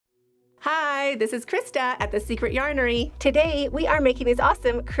Hi, this is Krista at the Secret Yarnery. Today we are making these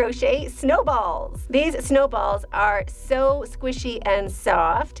awesome crochet snowballs. These snowballs are so squishy and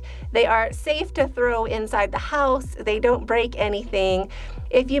soft. They are safe to throw inside the house. They don't break anything.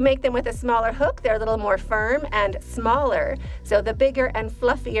 If you make them with a smaller hook, they're a little more firm and smaller. So the bigger and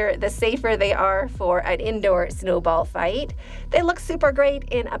fluffier, the safer they are for an indoor snowball fight. They look super great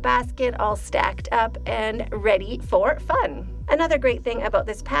in a basket, all stacked up and ready for fun. Another great thing about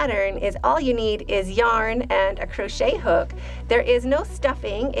this pattern is all you need is yarn and a crochet hook. There is no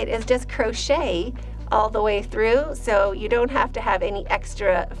stuffing, it is just crochet all the way through, so you don't have to have any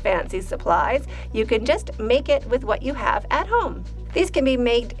extra fancy supplies. You can just make it with what you have at home. These can be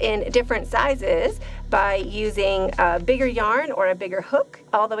made in different sizes by using a bigger yarn or a bigger hook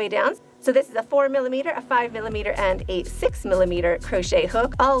all the way down. So this is a 4mm, a 5mm, and a 6mm crochet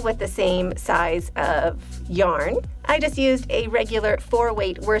hook, all with the same size of yarn. I just used a regular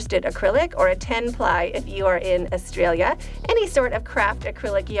 4-weight worsted acrylic or a 10-ply if you are in Australia. Any sort of craft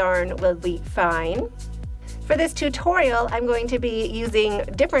acrylic yarn will be fine. For this tutorial, I'm going to be using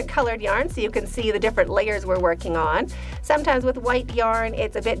different colored yarn so you can see the different layers we're working on. Sometimes with white yarn,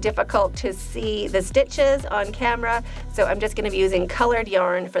 it's a bit difficult to see the stitches on camera, so I'm just going to be using colored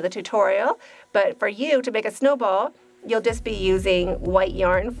yarn for the tutorial. But for you to make a snowball, you'll just be using white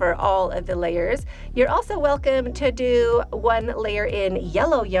yarn for all of the layers. You're also welcome to do one layer in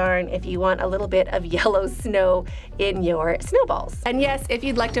yellow yarn if you want a little bit of yellow snow in your snowballs. And yes, if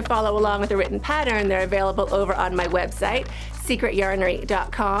you'd like to follow along with a written pattern, they're available over on my website,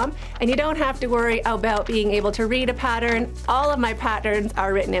 secretyarnery.com. And you don't have to worry about being able to read a pattern. All of my patterns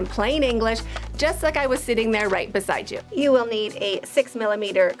are written in plain English, just like I was sitting there right beside you. You will need a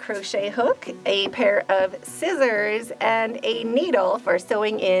 6mm crochet hook, a pair of scissors, and a needle for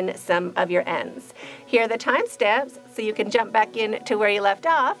sewing in some of your ends. Here are the timestamps so you can jump back in to where you left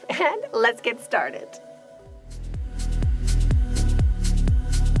off, and let's get started.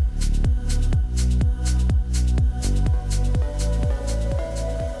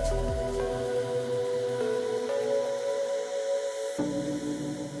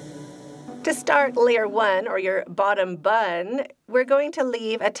 To start layer 1, or your bottom bun, we're going to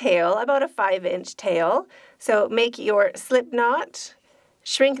leave a tail, about a 5-inch tail. So make your slip knot,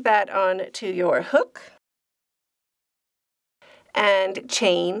 shrink that onto your hook, and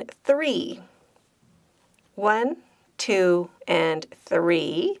chain 3. 1, 2, and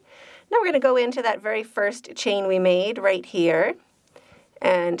 3. Now we're going to go into that very first chain we made right here,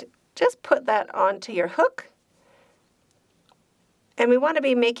 and just put that onto your hook. And we want to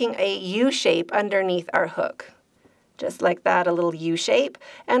be making a U shape underneath our hook. Just like that, a little U shape.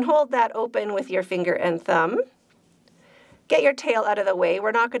 And hold that open with your finger and thumb. Get your tail out of the way.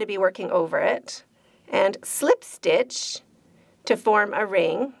 We're not going to be working over it. And slip stitch to form a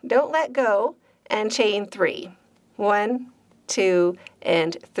ring. Don't let go. And chain 3. 1, 2,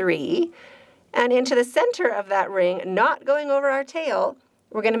 and 3. And into the center of that ring, not going over our tail,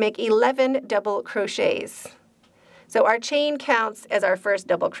 we're going to make 11 double crochets. So our chain counts as our first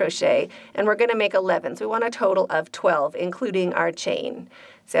double crochet, and we're going to make 11. So we want a total of 12, including our chain.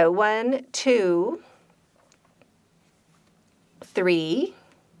 So 1, 2, 3,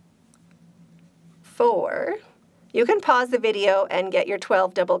 4. You can pause the video and get your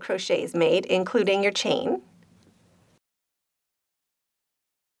 12 double crochets made, including your chain.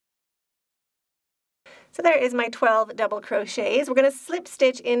 So there is my 12 double crochets. We're going to slip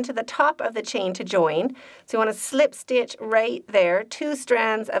stitch into the top of the chain to join. So you want to slip stitch right there, 2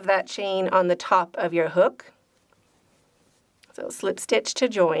 strands of that chain on the top of your hook. So slip stitch to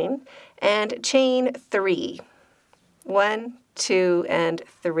join, and chain 3. 1, 2, and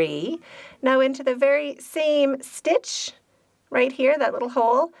 3. Now into the very same stitch right here, that little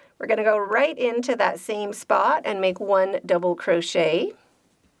hole, we're going to go right into that same spot and make 1 double crochet.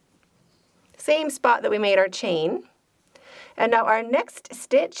 Same spot that we made our chain. And now our next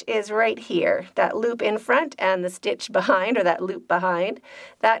stitch is right here, that loop in front and the stitch behind, or that loop behind.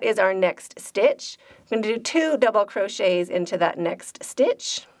 That is our next stitch. I'm going to do 2 double crochets into that next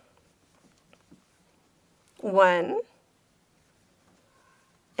stitch. 1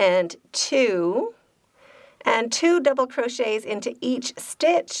 and 2, and 2 double crochets into each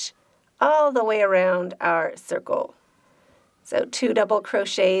stitch all the way around our circle. So 2 double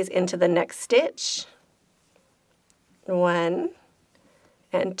crochets into the next stitch, 1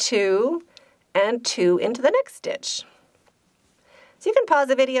 and 2 into the next stitch. So you can pause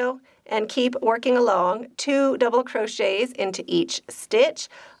the video and keep working along, 2 double crochets into each stitch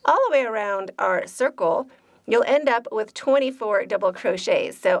all the way around our circle. You'll end up with 24 double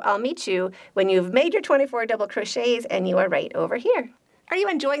crochets. So I'll meet you when you've made your 24 double crochets and you are right over here. Are you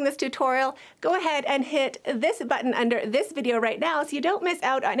enjoying this tutorial? Go ahead and hit this button under this video right now so you don't miss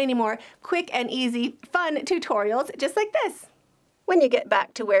out on any more quick and easy fun tutorials just like this. When you get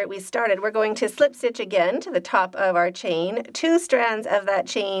back to where we started, we're going to slip stitch again to the top of our chain, 2 strands of that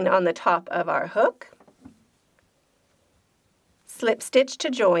chain on the top of our hook, slip stitch to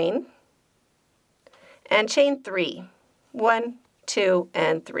join, and chain 3. 1, 2,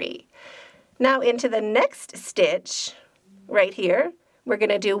 and 3. Now into the next stitch right here, we're going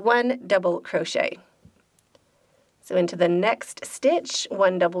to do 1 double crochet. So into the next stitch,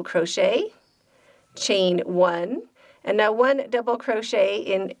 1 double crochet, chain 1, and now 1 double crochet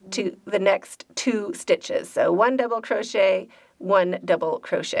into the next 2 stitches. So 1 double crochet, 1 double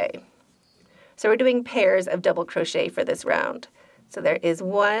crochet. So we're doing pairs of double crochet for this round. So there is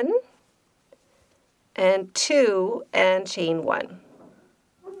 1 and 2 and chain 1.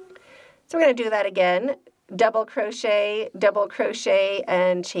 So we're going to do that again. Double crochet,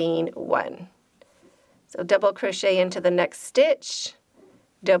 and chain 1. So double crochet into the next stitch,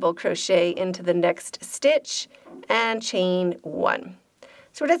 double crochet into the next stitch, and chain 1.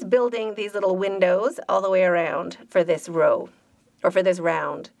 So we're just building these little windows all the way around for this row, or for this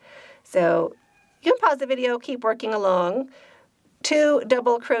round. So you can pause the video, keep working along. 2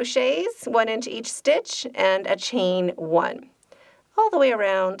 double crochets, 1 into each stitch, and a chain 1. All the way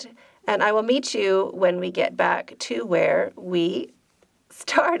around, and I will meet you when we get back to where we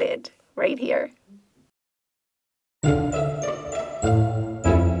started, right here.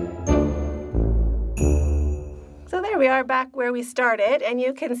 So there we are back where we started, and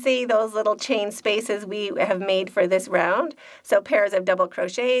you can see those little chain spaces we have made for this round. So pairs of double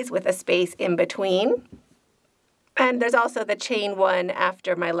crochets with a space in between. And there's also the chain 1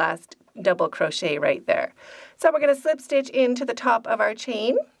 after my last double crochet right there. So we're going to slip stitch into the top of our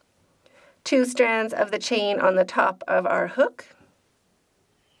chain, 2 strands of the chain on the top of our hook.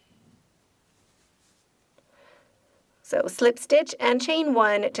 So slip stitch and chain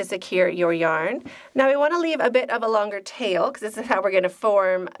 1 to secure your yarn. Now we want to leave a bit of a longer tail because this is how we're going to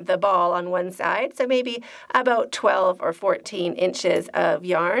form the ball on one side. So maybe about 12 or 14 inches of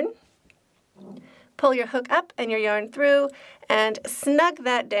yarn. Pull your hook up and your yarn through and snug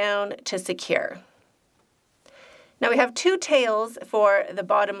that down to secure. Now we have 2 tails for the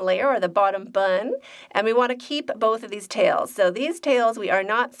bottom layer or the bottom bun, and we want to keep both of these tails. So these tails we are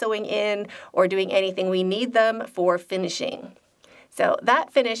not sewing in or doing anything. We need them for finishing. So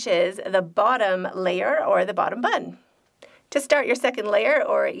that finishes the bottom layer or the bottom bun. To start your second layer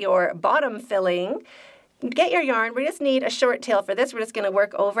or your bottom filling, get your yarn. We just need a short tail for this. We're just going to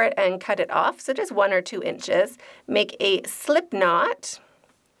work over it and cut it off. So just 1 or 2 inches. Make a slip knot.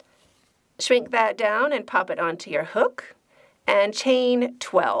 Shrink that down and pop it onto your hook. And chain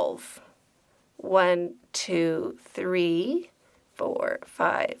 12. 1, 2, 3, 4,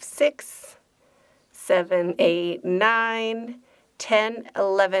 5, 6, 7, 8, 9, 10,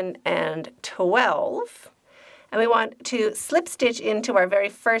 11, and 12. And we want to slip stitch into our very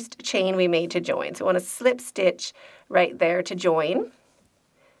first chain we made to join. So we want to slip stitch right there to join.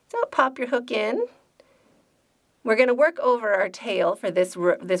 So pop your hook in. We're going to work over our tail for this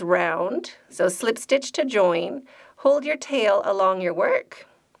round. So slip stitch to join. Hold your tail along your work.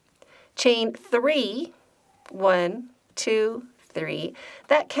 Chain 3. 1, 2, 3.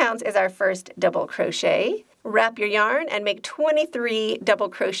 That counts as our first double crochet. Wrap your yarn and make 23 double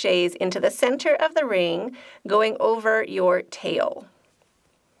crochets into the center of the ring, going over your tail.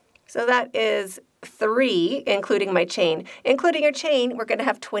 So that is 3, including my chain. Including your chain, we're going to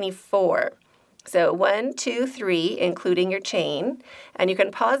have 24. So 1, 2, 3, including your chain. And you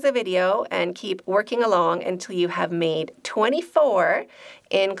can pause the video and keep working along until you have made 24,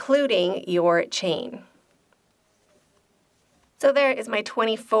 including your chain. So there is my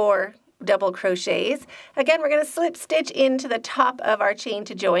 24 double crochets. Again, we're going to slip stitch into the top of our chain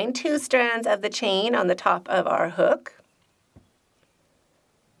to join, 2 strands of the chain on the top of our hook.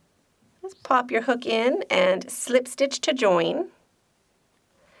 Just pop your hook in and slip stitch to join.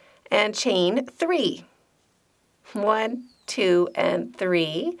 And chain 3. 1, 2, and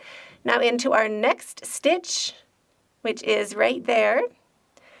 3. Now into our next stitch, which is right there,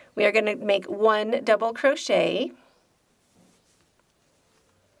 we are going to make 1 double crochet,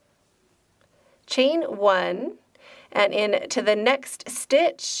 chain 1, and into the next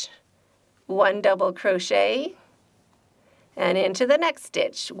stitch, 1 double crochet, and into the next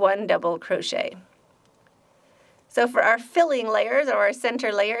stitch, 1 double crochet. So for our filling layers or our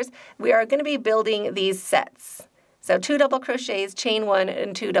center layers, we are going to be building these sets. So 2 double crochets, chain 1,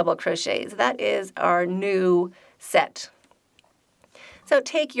 and 2 double crochets. That is our new set. So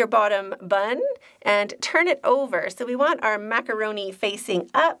take your bottom bun and turn it over. So we want our macaroni facing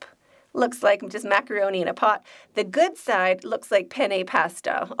up. Looks like just macaroni in a pot. The good side looks like penne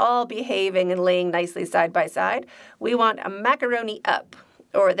pasta, all behaving and laying nicely side by side. We want a macaroni up,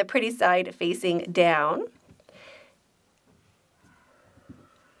 or the pretty side facing down.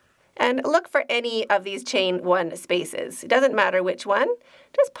 And look for any of these chain 1 spaces. It doesn't matter which one.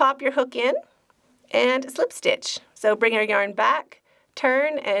 Just pop your hook in and slip stitch. So bring your yarn back,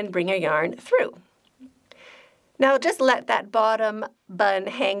 turn, and bring your yarn through. Now just let that bottom bun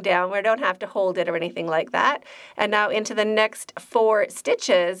hang down. We don't have to hold it or anything like that. And now into the next 4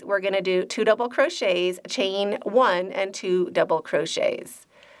 stitches, we're going to do 2 double crochets, chain 1 and 2 double crochets.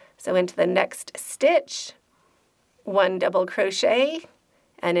 So into the next stitch, 1 double crochet,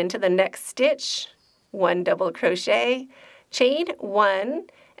 and into the next stitch, 1 double crochet, chain 1,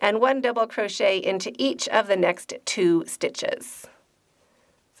 and 1 double crochet into each of the next 2 stitches.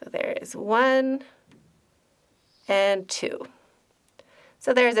 So there is 1 and 2.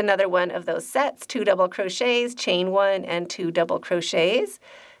 So there's another one of those sets, 2 double crochets, chain 1 and 2 double crochets.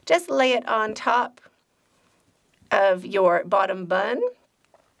 Just lay it on top of your bottom bun,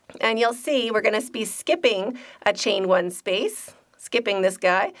 and you'll see we're going to be skipping a chain 1 space, skipping this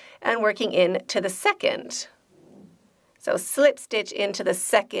guy, and working into the second. So slip stitch into the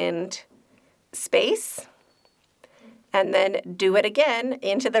second space, and then do it again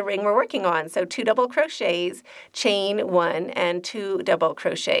into the ring we're working on. So 2 double crochets, chain 1, and 2 double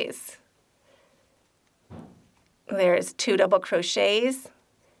crochets. There's 2 double crochets,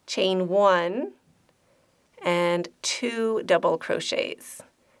 chain 1, and 2 double crochets.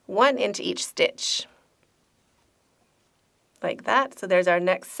 1 into each stitch. Like that. So there's our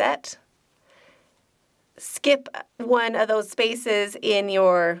next set. Skip one of those spaces in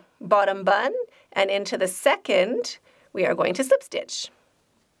your bottom bun, and into the second, we are going to slip stitch.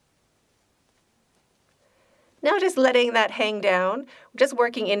 Now just letting that hang down, just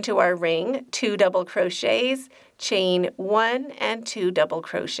working into our ring, 2 double crochets, chain 1 and 2 double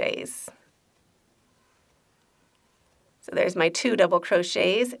crochets. So there's my 2 double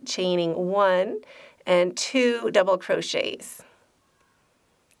crochets, chaining 1 and 2 double crochets.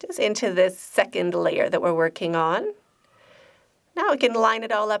 Just into this second layer that we're working on. Now we can line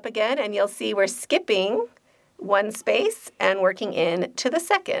it all up again, and you'll see we're skipping 1 space and working into the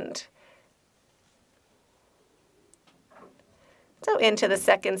second. So into the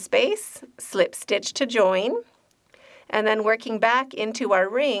second space, slip stitch to join, and then working back into our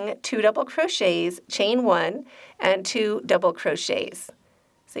ring, 2 double crochets, chain 1, and 2 double crochets.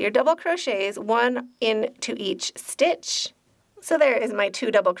 So your double crochets, 1 into each stitch. So there is my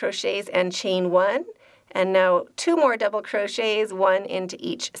 2 double crochets and chain 1, and now 2 more double crochets, 1 into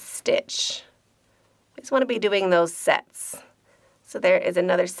each stitch. I just want to be doing those sets. So there is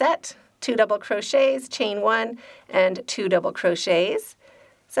another set, 2 double crochets, chain 1, and 2 double crochets.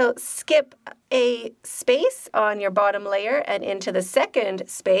 So skip a space on your bottom layer, and into the second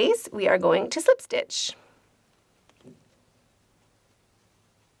space, we are going to slip stitch.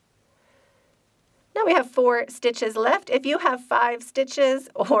 Now we have 4 stitches left. If you have 5 stitches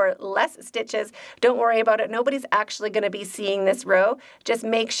or less stitches, don't worry about it. Nobody's actually going to be seeing this row. Just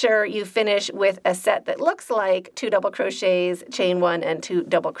make sure you finish with a set that looks like 2 double crochets, chain 1, and 2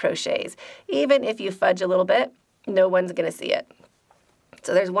 double crochets. Even if you fudge a little bit, no one's going to see it.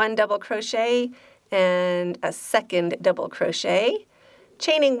 So there's 1 double crochet and a second double crochet,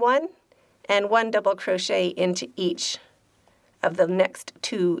 chaining 1 and 1 double crochet into each of the next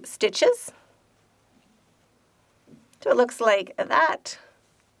 2 stitches. So it looks like that.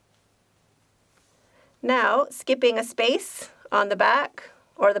 Now, skipping a space on the back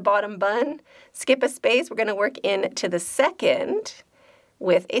or the bottom bun, skip a space, we're going to work into the second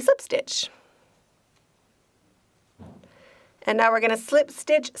with a slip stitch. And now we're going to slip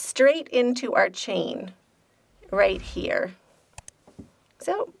stitch straight into our chain right here.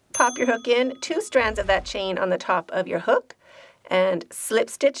 So pop your hook in, 2 strands of that chain on the top of your hook, and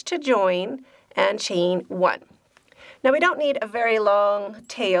slip stitch to join and chain 1. Now we don't need a very long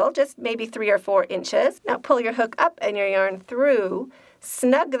tail, just maybe 3 or 4 inches. Now pull your hook up and your yarn through,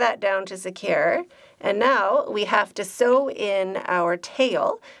 snug that down to secure, and now we have to sew in our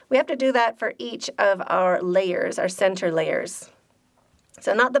tail. We have to do that for each of our layers, our center layers.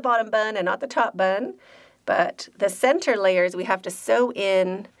 So not the bottom bun and not the top bun, but the center layers we have to sew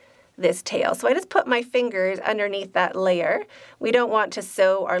in this tail. So I just put my fingers underneath that layer. We don't want to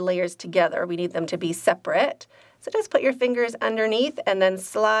sew our layers together. We need them to be separate. So just put your fingers underneath and then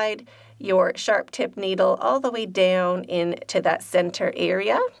slide your sharp tip needle all the way down into that center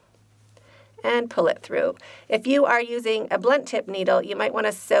area. and pull it through. If you are using a blunt tip needle, you might want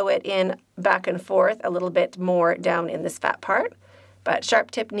to sew it in back and forth a little bit more down in this fat part. But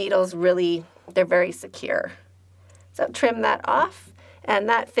sharp tip needles really, they're very secure. So trim that off, and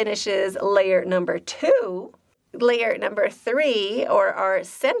that finishes layer number 2. Layer number 3, or our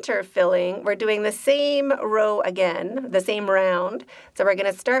center filling, we're doing the same row again, the same round. So we're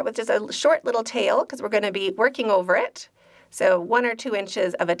going to start with just a short little tail because we're going to be working over it. So 1 or 2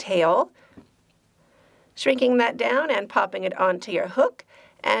 inches of a tail. Shrinking that down and popping it onto your hook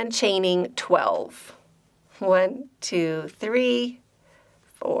and chaining 12. 1, 2, 3,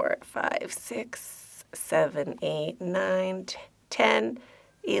 4, 5, 6, 7, 8, 9, 10,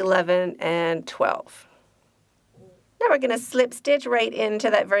 11, and 12. Now we're going to slip stitch right into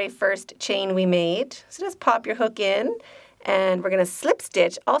that very first chain we made. So just pop your hook in, and we're going to slip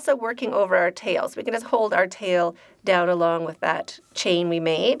stitch, also working over our tail. So we can just hold our tail down along with that chain we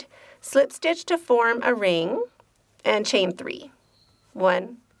made. Slip stitch to form a ring, and chain 3.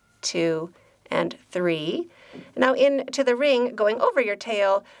 1, 2, and 3. Now into the ring, going over your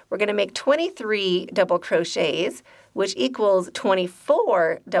tail, we're going to make 23 double crochets, which equals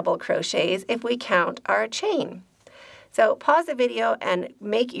 24 double crochets if we count our chain. So pause the video and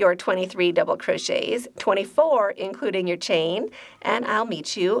make your 23 double crochets, 24 including your chain, and I'll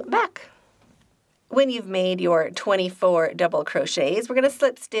meet you back. When you've made your 24 double crochets, we're going to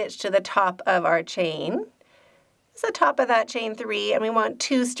slip stitch to the top of our chain. It's the top of that chain 3, and we want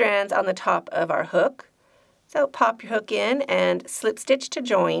 2 strands on the top of our hook. So pop your hook in and slip stitch to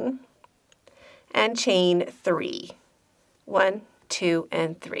join, and chain 3. 1, 2,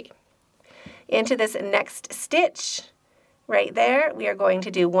 and 3. Into this next stitch, right there, we are going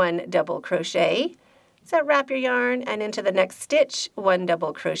to do 1 double crochet. So wrap your yarn, and into the next stitch, 1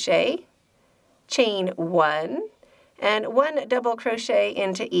 double crochet, chain 1, and 1 double crochet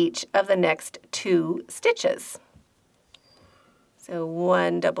into each of the next 2 stitches. So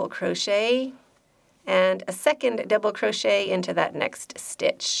 1 double crochet, and a second double crochet into that next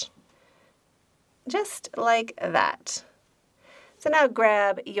stitch. Just like that. So now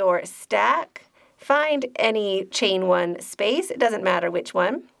grab your stack, find any chain 1 space, it doesn't matter which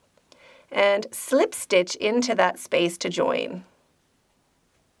one, and slip stitch into that space to join.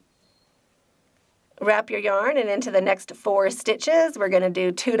 Wrap your yarn, and into the next 4 stitches, we're going to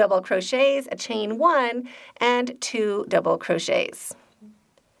do 2 double crochets, a chain 1, and 2 double crochets.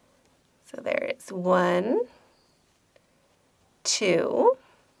 So there it's 1, 2,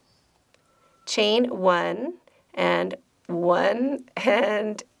 chain 1, and 1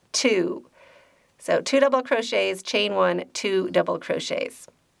 and 2. So 2 double crochets, chain 1, 2 double crochets.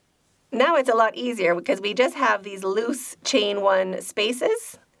 Now it's a lot easier because we just have these loose chain 1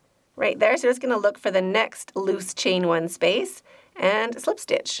 spaces right there. So we're just going to look for the next loose chain 1 space and slip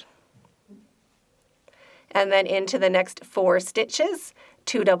stitch. And then into the next 4 stitches,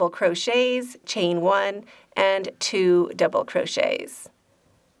 2 double crochets, chain 1, and 2 double crochets.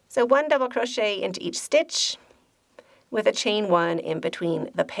 So 1 double crochet into each stitch with a chain 1 in between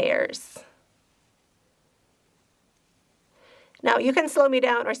the pairs. Now you can slow me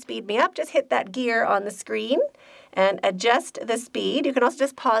down or speed me up. Just hit that gear on the screen and adjust the speed. You can also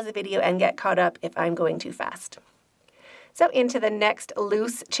just pause the video and get caught up if I'm going too fast. So into the next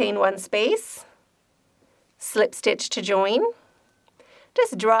loose chain 1 space, slip stitch to join.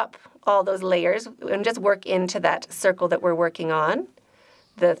 Just drop all those layers and just work into that circle that we're working on,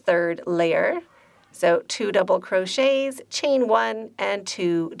 the 3rd layer. So 2 double crochets, chain 1, and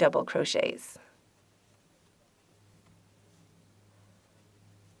 2 double crochets.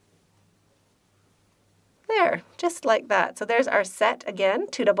 There, just like that. So there's our set again,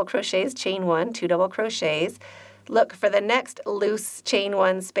 2 double crochets, chain 1, 2 double crochets. Look for the next loose chain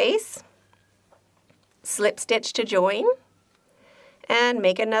 1 space, slip stitch to join, and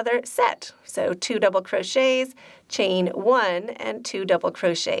make another set. So 2 double crochets, chain 1, and 2 double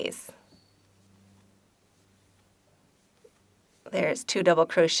crochets. There's 2 double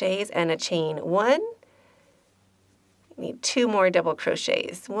crochets and a chain 1. Need 2 more double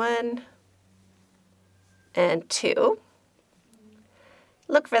crochets, 1 and 2.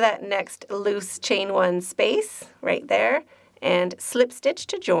 Look for that next loose chain 1 space right there and slip stitch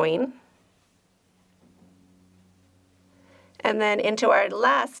to join. And then into our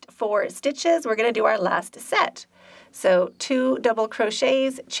last 4 stitches, we're going to do our last set. So 2 double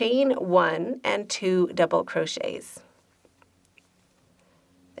crochets, chain 1, and 2 double crochets.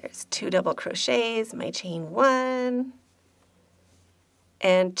 There's 2 double crochets, my chain 1,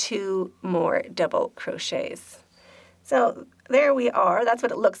 and 2 more double crochets. So there we are. That's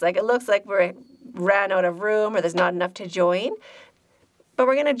what it looks like. It looks like we ran out of room or there's not enough to join. but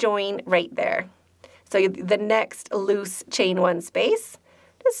we're going to join right there. So the next loose chain 1 space,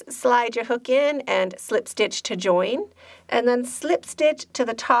 just slide your hook in and slip stitch to join, and then slip stitch to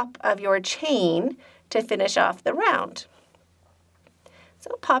the top of your chain to finish off the round.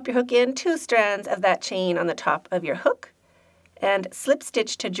 So pop your hook in 2 strands of that chain on the top of your hook and slip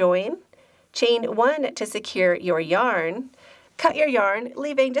stitch to join, chain 1 to secure your yarn, cut your yarn,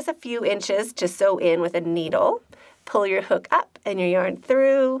 leaving just a few inches to sew in with a needle. Pull your hook up and your yarn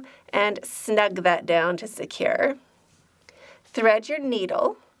through and snug that down to secure. Thread your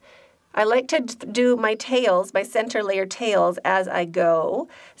needle. I like to do my tails, my center layer tails, as I go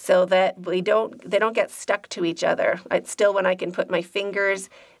so that they don't get stuck to each other. It's still when I can put my fingers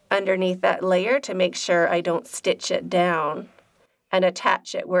underneath that layer to make sure I don't stitch it down and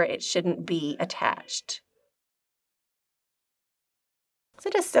attach it where it shouldn't be attached. So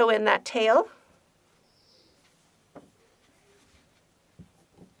just sew in that tail.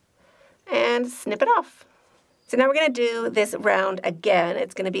 And snip it off. So now we're going to do this round again.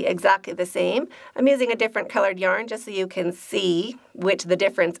 It's going to be exactly the same. I'm using a different colored yarn just so you can see the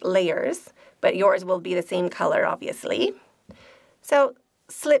different layers, but yours will be the same color, obviously. So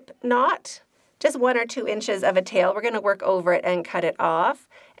slip knot, just 1 or 2 inches of a tail. We're going to work over it and cut it off,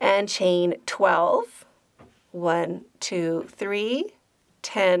 and chain 12. 1, 2, 3,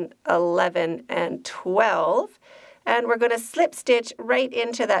 10, 11, and 12. And we're going to slip stitch right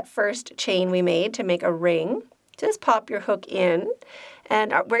into that first chain we made to make a ring. Just pop your hook in,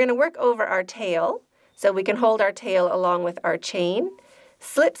 and we're going to work over our tail so we can hold our tail along with our chain.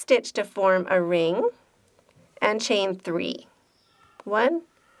 Slip stitch to form a ring and chain 3. 1,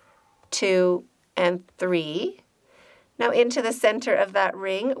 2, and 3. Now into the center of that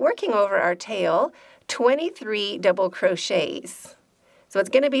ring, working over our tail, 23 double crochets. So it's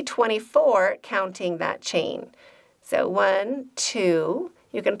going to be 24 counting that chain. So 1, 2,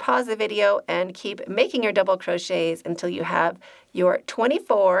 you can pause the video and keep making your double crochets until you have your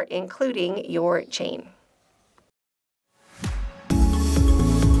 24, including your chain.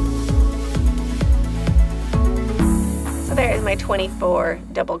 So there is my 24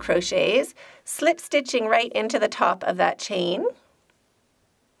 double crochets. Slip stitching right into the top of that chain.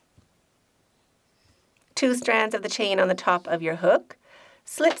 2 strands of the chain on the top of your hook.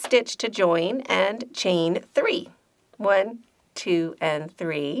 Slip stitch to join and chain 3. 1, 2, and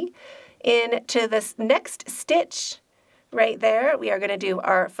 3. Into this next stitch right there, we are going to do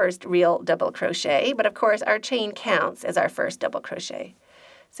our first real double crochet, but of course our chain counts as our first double crochet.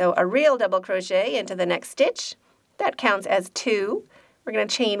 So a real double crochet into the next stitch, that counts as 2. We're going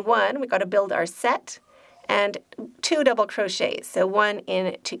to chain 1, we've got to build our set, and 2 double crochets, so 1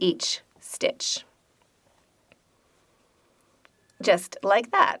 into each stitch. Just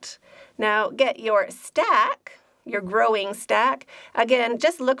like that. Now get your stack, your growing stack. Again,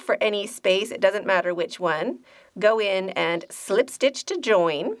 just look for any space, it doesn't matter which one. Go in and slip stitch to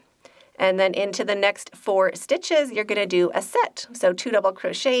join, and then into the next 4 stitches, you're going to do a set. So 2 double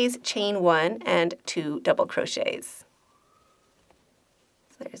crochets, chain 1, and 2 double crochets.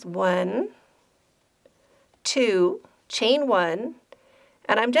 So there's 1, 2, chain 1,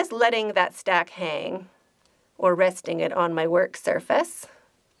 and I'm just letting that stack hang or resting it on my work surface.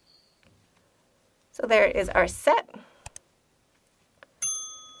 So there is our set.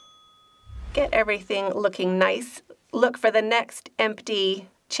 Get everything looking nice. Look for the next empty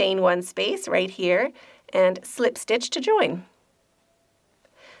chain 1 space right here and slip stitch to join.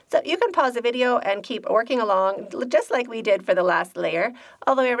 So you can pause the video and keep working along just like we did for the last layer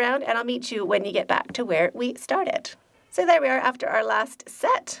all the way around, and I'll meet you when you get back to where we started. So there we are after our last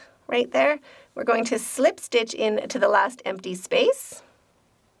set right there. We're going to slip stitch into the last empty space.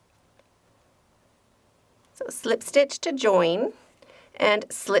 So slip stitch to join and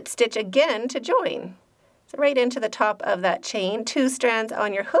slip stitch again to join. So right into the top of that chain, 2 strands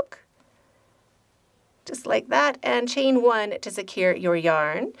on your hook, just like that, and chain 1 to secure your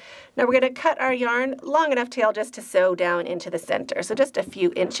yarn. Now we're going to cut our yarn long enough tail just to sew down into the center, so just a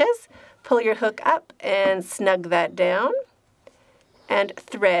few inches. Pull your hook up and snug that down and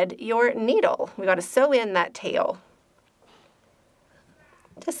thread your needle. We got to sew in that tail.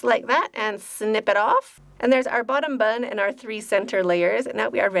 Just like that, and snip it off. And there's our bottom bun and our 3 center layers. And now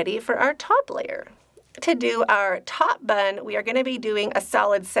we are ready for our top layer. To do our top bun, we are going to be doing a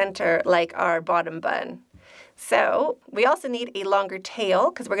solid center like our bottom bun. So we also need a longer tail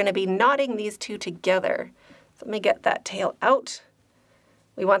because we're going to be knotting these 2 together. So let me get that tail out.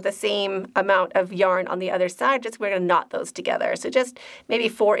 We want the same amount of yarn on the other side, just we're going to knot those together. So just maybe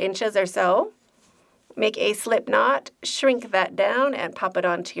 4 inches or so. Make a slip knot, shrink that down, and pop it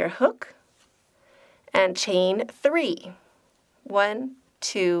onto your hook. And chain 3. 1,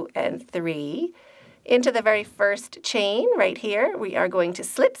 2, and 3. Into the very first chain right here, we are going to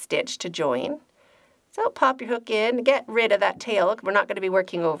slip stitch to join. So pop your hook in, get rid of that tail. We're not going to be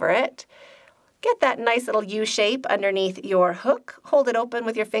working over it. Get that nice little U shape underneath your hook. Hold it open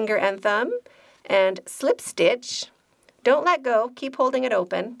with your finger and thumb and slip stitch. Don't let go, keep holding it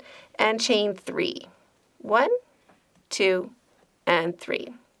open, and chain 3. 1, 2, and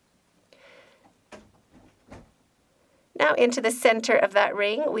 3. Now into the center of that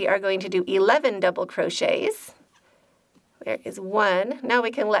ring, we are going to do 11 double crochets. There is 1. Now we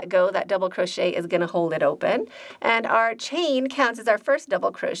can let go. That double crochet is going to hold it open. And our chain counts as our first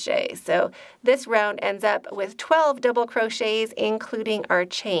double crochet. So this round ends up with 12 double crochets, including our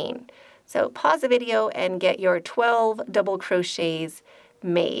chain. So pause the video and get your 12 double crochets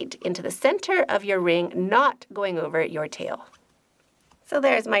made into the center of your ring, not going over your tail. So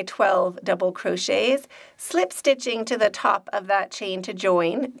there's my 12 double crochets, slip stitching to the top of that chain to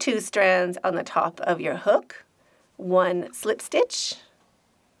join, 2 strands on the top of your hook, 1 slip stitch,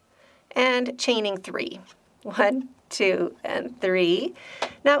 and chaining 3. 1, 2, and 3.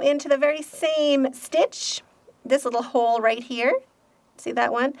 Now into the very same stitch, this little hole right here, see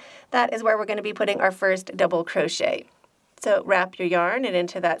that one? That is where we're going to be putting our first double crochet. So wrap your yarn and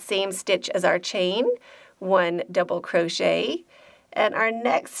into that same stitch as our chain, 1 double crochet. And our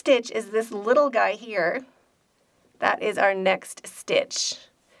next stitch is this little guy here. That is our next stitch.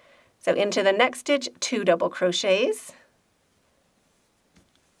 So into the next stitch, 2 double crochets.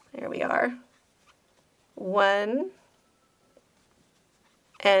 There we are. 1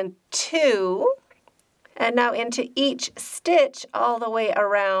 and 2. And now into each stitch all the way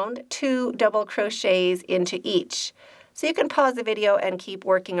around, 2 double crochets into each. So you can pause the video and keep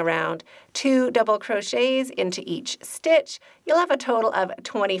working around. 2 double crochets into each stitch. You'll have a total of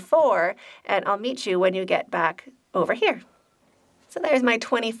 24, and I'll meet you when you get back over here. So there's my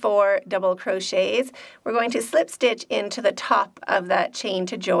 24 double crochets. We're going to slip stitch into the top of that chain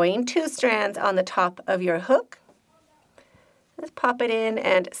to join, 2 strands on the top of your hook. Let's pop it in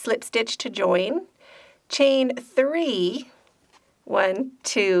and slip stitch to join. Chain 3. 1,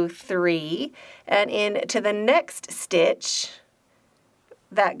 2, 3, and into the next stitch,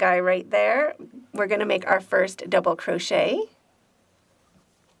 that guy right there, we're going to make our first double crochet.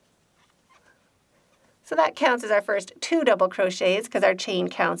 So that counts as our first 2 double crochets because our chain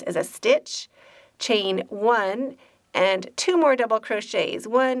counts as a stitch. Chain 1 and 2 more double crochets,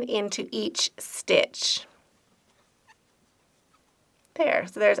 1 into each stitch. There,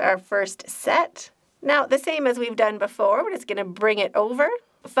 so there's our first set. Now, the same as we've done before, we're just going to bring it over,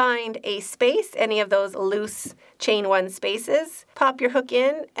 find a space, any of those loose chain 1 spaces, pop your hook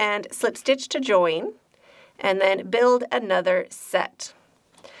in and slip stitch to join, and then build another set.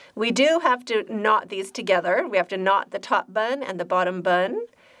 We do have to knot these together. We have to knot the top bun and the bottom bun,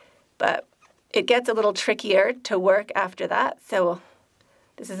 but it gets a little trickier to work after that, so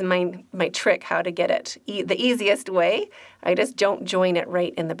this is my trick how to get it the easiest way. I just don't join it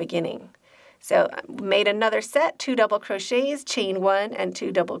right in the beginning. So I made another set, 2 double crochets, chain 1 and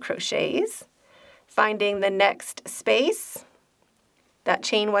 2 double crochets. Finding the next space, that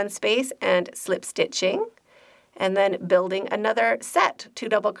chain 1 space, and slip stitching. And then building another set, 2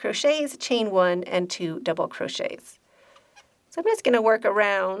 double crochets, chain 1 and 2 double crochets. So I'm just going to work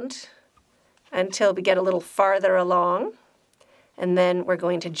around until we get a little farther along. And then we're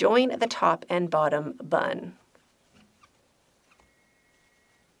going to join the top and bottom bun.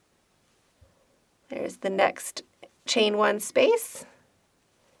 There's the next chain 1 space.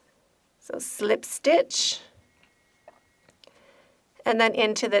 So slip stitch. And then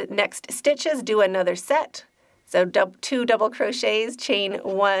into the next stitches, do another set. So 2 double crochets, chain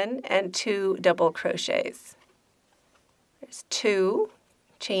 1 and 2 double crochets. There's 2,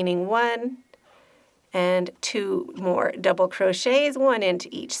 chaining 1, and 2 more double crochets, 1 into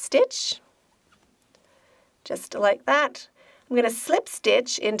each stitch. Just like that. I'm going to slip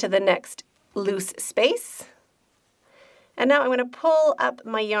stitch into the next loose space. And now I'm going to pull up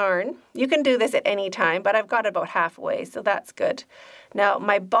my yarn. You can do this at any time, but I've got about halfway, so that's good. Now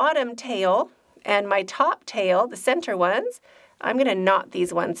my bottom tail and my top tail, the center ones, I'm going to knot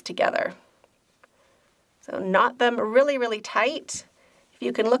these ones together. So knot them really, really tight. If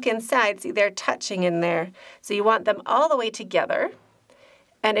you can look inside, see they're touching in there. So you want them all the way together.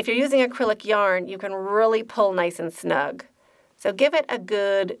 And if you're using acrylic yarn, you can really pull nice and snug. So give it a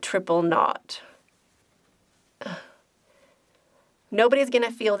good triple knot. Nobody's going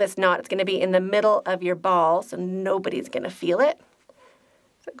to feel this knot. It's going to be in the middle of your ball, so nobody's going to feel it.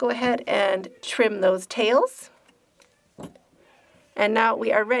 So go ahead and trim those tails. And now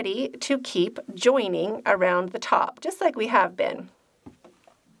we are ready to keep joining around the top, just like we have been.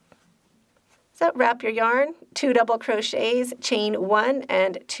 So wrap your yarn, 2 double crochets, chain 1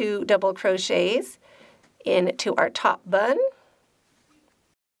 and 2 double crochets into our top bun.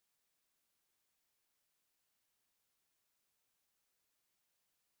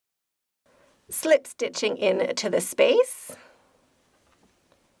 Slip stitching into the space.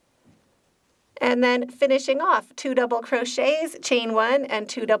 And then finishing off 2 double crochets, chain 1 and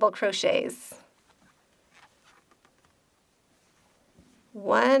 2 double crochets.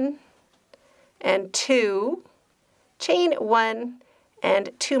 1 and 2, chain 1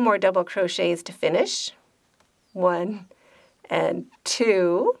 and 2 more double crochets to finish. 1 and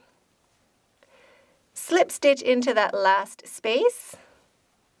 2. Slip stitch into that last space.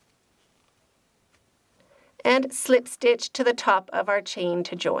 And slip stitch to the top of our chain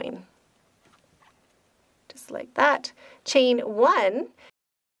to join. Just like that. Chain 1.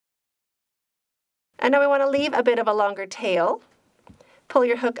 And now we want to leave a bit of a longer tail. Pull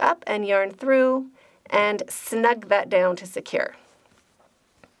your hook up and yarn through and snug that down to secure.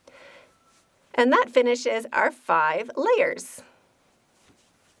 And that finishes our 5 layers.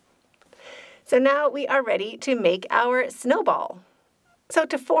 So now we are ready to make our snowball. So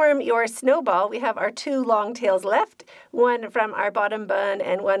to form your snowball, we have our 2 long tails left, one from our bottom bun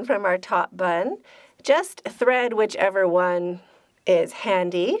and one from our top bun. Just thread whichever one is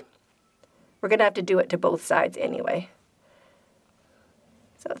handy. We're going to have to do it to both sides anyway.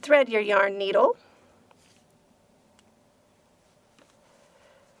 So thread your yarn needle.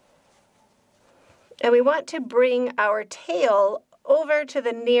 And we want to bring our tail over to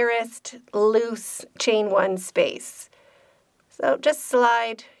the nearest loose chain 1 space. So just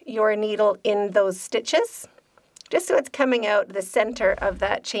slide your needle in those stitches, just so it's coming out the center of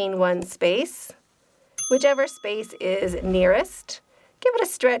that chain 1 space. Whichever space is nearest. Give it a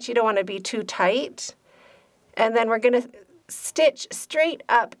stretch, you don't want to be too tight. And then we're going to stitch straight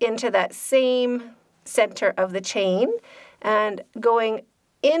up into that same center of the chain and going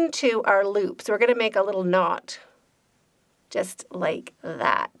into our loops. We're going to make a little knot, just like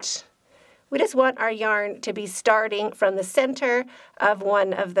that. We just want our yarn to be starting from the center of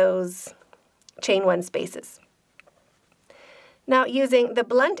one of those chain 1 spaces. Now using the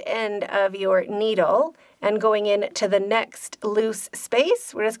blunt end of your needle and going into the next loose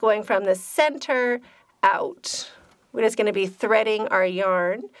space, we're just going from the center out. We're just going to be threading our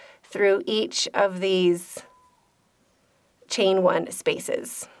yarn through each of these chain 1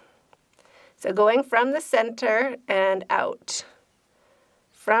 spaces. So going from the center and out.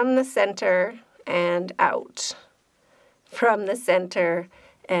 From the center and out. From the center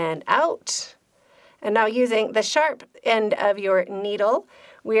and out. And now using the sharp end of your needle,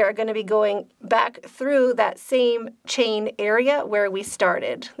 we are going to be going back through that same chain area where we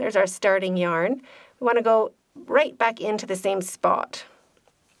started. There's our starting yarn. We want to go right back into the same spot.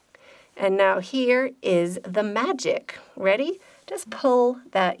 And now here is the magic. Ready? Just pull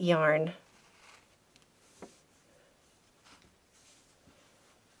that yarn.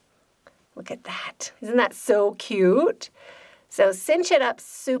 Look at that. Isn't that so cute? So cinch it up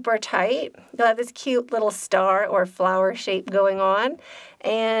super tight. You'll have this cute little star or flower shape going on.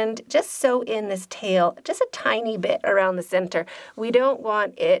 And just sew in this tail just a tiny bit around the center. We don't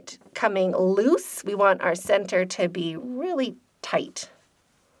want it coming loose. We want our center to be really tight.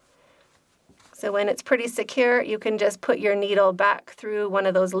 So when it's pretty secure, you can just put your needle back through one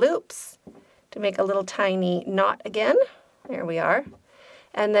of those loops to make a little tiny knot again. There we are.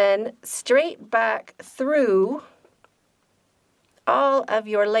 And then straight back through all of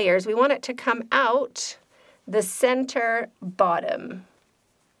your layers. We want it to come out the center bottom.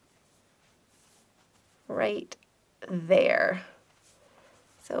 Right there.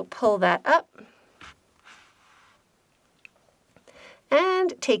 So pull that up.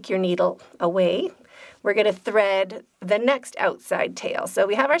 And take your needle away. We're going to thread the next outside tail. So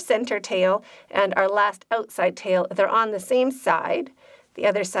we have our center tail and our last outside tail. They're on the same side. The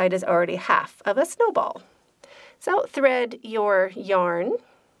other side is already half of a snowball. So thread your yarn.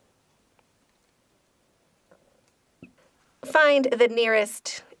 Find the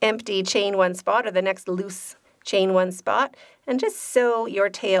nearest empty chain 1 spot or the next loose chain 1 spot and just sew your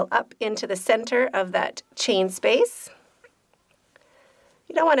tail up into the center of that chain space.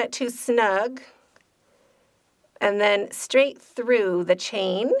 You don't want it too snug. And then straight through the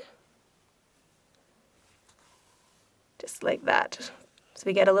chain, just like that. So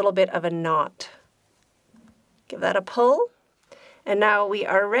we get a little bit of a knot. Give that a pull. And now we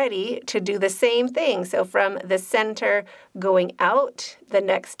are ready to do the same thing. So from the center going out, the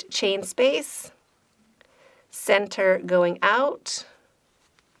next chain space, center going out,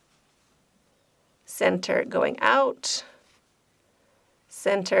 center going out,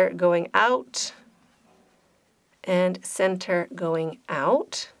 center going out, and center going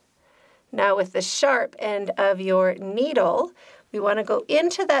out. Now with the sharp end of your needle, we want to go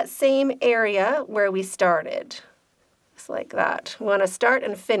into that same area where we started. Just like that. We want to start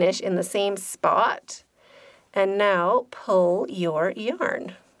and finish in the same spot. And now pull your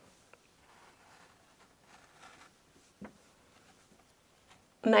yarn.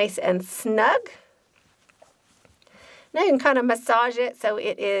 Nice and snug. Now you can kind of massage it so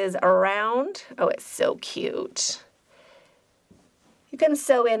it is round. Oh, it's so cute. You can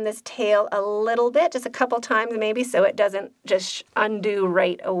sew in this tail a little bit, just a couple times maybe, so it doesn't just undo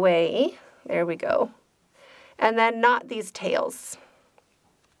right away. There we go. And then knot these tails.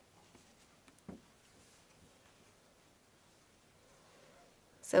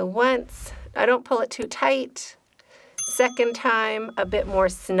 So once, I don't pull it too tight. Second time, a bit more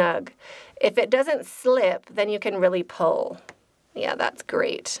snug. If it doesn't slip, then you can really pull. Yeah, that's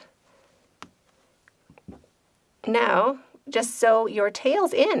great. Now, just sew your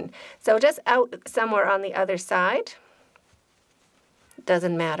tails in. So just out somewhere on the other side.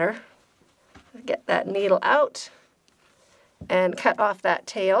 Doesn't matter. Get that needle out and cut off that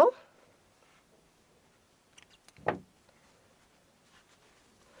tail.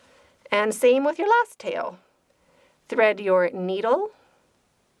 And same with your last tail. Thread your needle.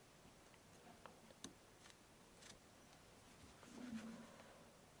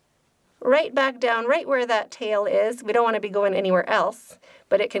 Right back down, right where that tail is. We don't want to be going anywhere else,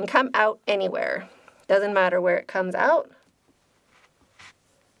 but it can come out anywhere. Doesn't matter where it comes out.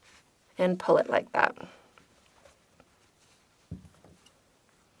 And pull it like that.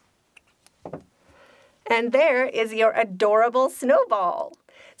 And there is your adorable snowball.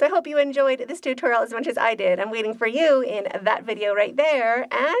 So I hope you enjoyed this tutorial as much as I did. I'm waiting for you in that video right there,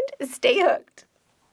 and stay hooked.